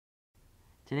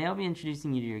Today I'll be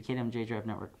introducing you to your CAEDM J Drive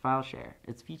Network file share,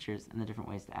 its features, and the different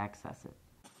ways to access it.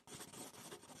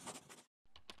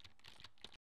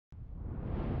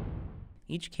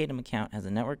 Each CAEDM account has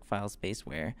a network file space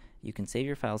where you can save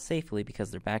your files safely because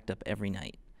they're backed up every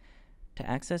night. To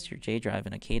access your J Drive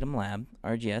in a CAEDM lab,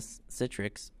 RGS,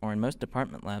 Citrix, or in most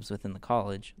department labs within the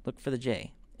college, look for the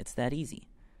J. It's that easy.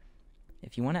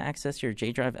 If you want to access your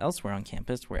J Drive elsewhere on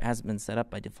campus where it hasn't been set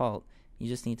up by default, you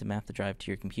just need to map the drive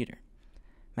to your computer.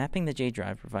 Mapping the J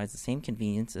Drive provides the same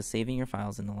convenience as saving your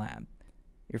files in the lab.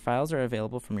 Your files are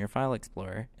available from your File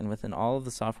Explorer and within all of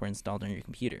the software installed on your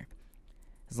computer.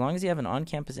 As long as you have an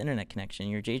on-campus internet connection,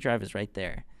 your J Drive is right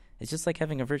there. It's just like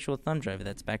having a virtual thumb drive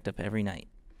that's backed up every night.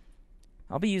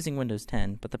 I'll be using Windows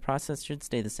 10, but the process should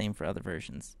stay the same for other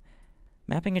versions.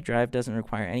 Mapping a drive doesn't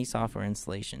require any software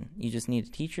installation. You just need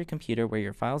to teach your computer where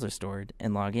your files are stored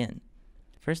and log in.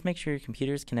 First, make sure your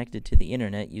computer is connected to the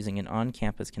internet using an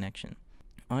on-campus connection.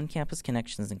 On-campus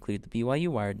connections include the BYU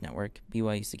Wired Network,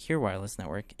 BYU Secure Wireless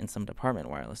Network, and some department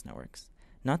wireless networks.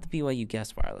 Not the BYU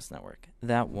Guest Wireless Network.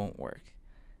 That won't work.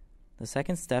 The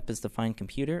second step is to find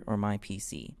Computer or My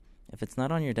PC. If it's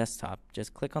not on your desktop,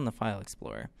 just click on the File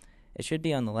Explorer. It should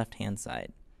be on the left-hand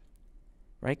side.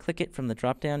 Right-click it from the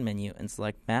drop-down menu and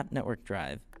select Map Network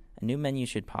Drive. A new menu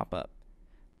should pop up.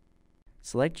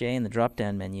 Select J in the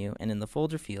drop-down menu and in the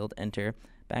folder field enter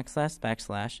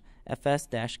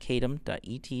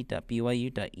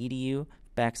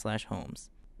 //fs-caedm.et.byu.edu/homes.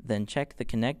 Then check the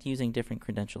Connect Using Different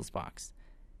Credentials box.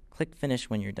 Click Finish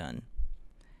when you're done.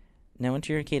 Now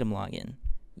enter your CAEDM login.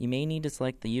 You may need to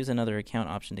select the Use Another Account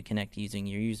option to connect using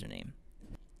your username.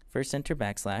 First enter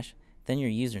 /, then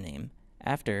your username.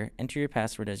 After, enter your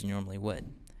password as you normally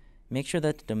would. Make sure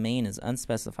that the domain is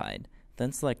unspecified,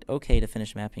 then select OK to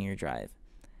finish mapping your drive.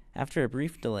 After a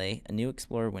brief delay, a new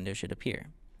Explorer window should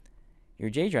appear. Your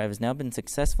J Drive has now been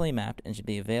successfully mapped and should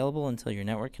be available until your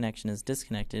network connection is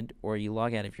disconnected or you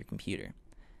log out of your computer.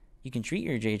 You can treat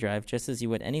your J Drive just as you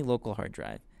would any local hard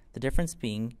drive. The difference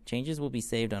being, changes will be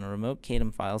saved on a remote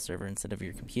CAEDM file server instead of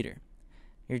your computer.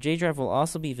 Your J Drive will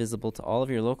also be visible to all of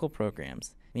your local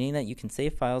programs, meaning that you can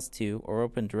save files to or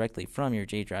open directly from your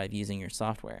J Drive using your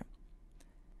software.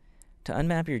 To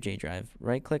unmap your J Drive,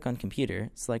 right-click on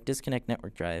Computer, select Disconnect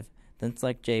Network Drive, then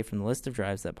select J from the list of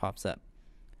drives that pops up.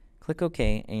 Click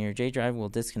OK and your J Drive will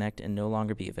disconnect and no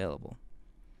longer be available.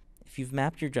 If you've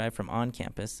mapped your drive from on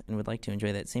campus and would like to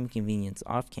enjoy that same convenience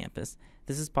off campus,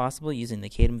 this is possible using the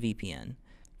CAEDM VPN.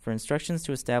 For instructions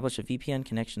to establish a VPN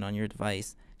connection on your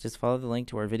device, just follow the link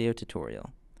to our video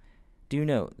tutorial. Do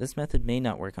note, this method may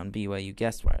not work on BYU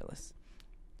Guest Wireless.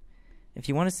 If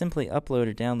you want to simply upload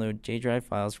or download J Drive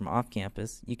files from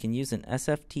off-campus, you can use an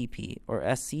SFTP or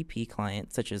SCP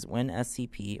client such as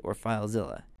WinSCP or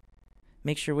FileZilla.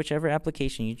 Make sure whichever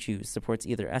application you choose supports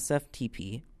either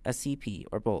SFTP, SCP,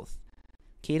 or both.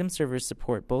 CAEDM servers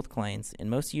support both clients, and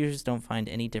most users don't find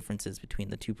any differences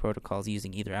between the two protocols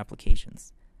using either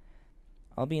applications.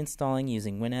 I'll be installing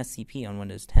using WinSCP on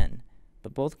Windows 10,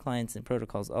 but both clients and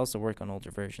protocols also work on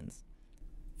older versions.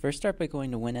 First, start by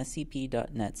going to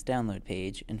winscp.net's download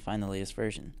page and find the latest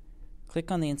version.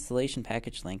 Click on the installation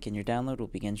package link and your download will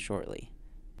begin shortly.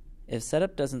 If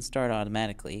setup doesn't start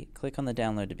automatically, click on the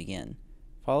download to begin.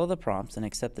 Follow the prompts and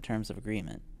accept the terms of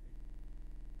agreement.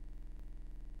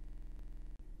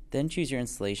 Then choose your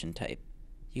installation type.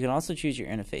 You can also choose your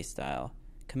interface style.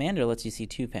 Commander lets you see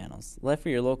two panels, left for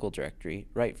your local directory,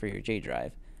 right for your J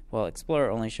Drive, while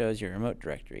Explorer only shows your remote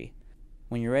directory.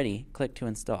 When you're ready, click to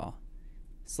install.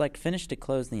 Select Finish to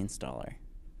close the installer.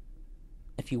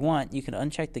 If you want, you can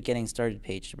uncheck the Getting Started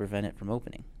page to prevent it from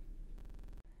opening.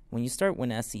 When you start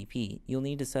WinSCP, you'll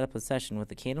need to set up a session with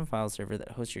the CAEDM file server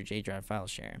that hosts your J Drive file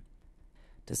share.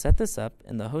 To set this up,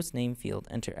 in the host name field,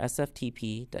 enter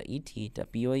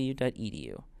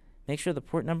sftp.et.byu.edu. Make sure the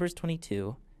port number is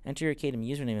 22, enter your CAEDM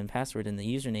username and password in the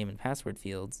username and password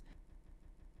fields,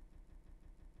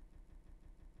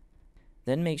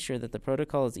 then make sure that the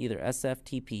protocol is either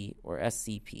SFTP or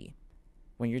SCP.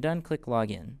 When you're done, click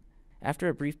Login. After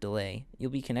a brief delay, you'll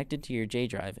be connected to your J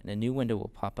Drive and a new window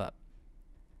will pop up.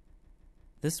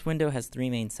 This window has three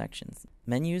main sections: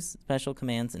 menus, special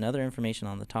commands, and other information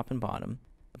on the top and bottom,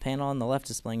 a panel on the left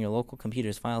displaying your local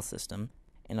computer's file system,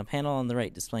 and a panel on the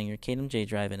right displaying your CAEDM J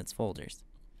Drive and its folders.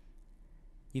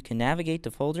 You can navigate to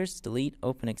folders, delete,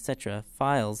 open, etc.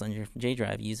 files on your J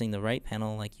Drive using the right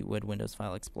panel like you would Windows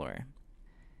File Explorer.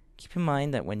 Keep in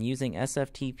mind that when using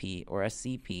SFTP or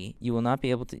SCP, you will not be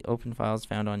able to open files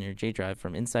found on your J Drive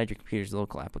from inside your computer's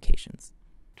local applications.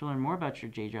 To learn more about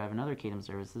your J Drive and other CAEDM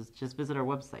services, just visit our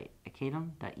website at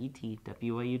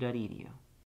caedm.et.byu.edu.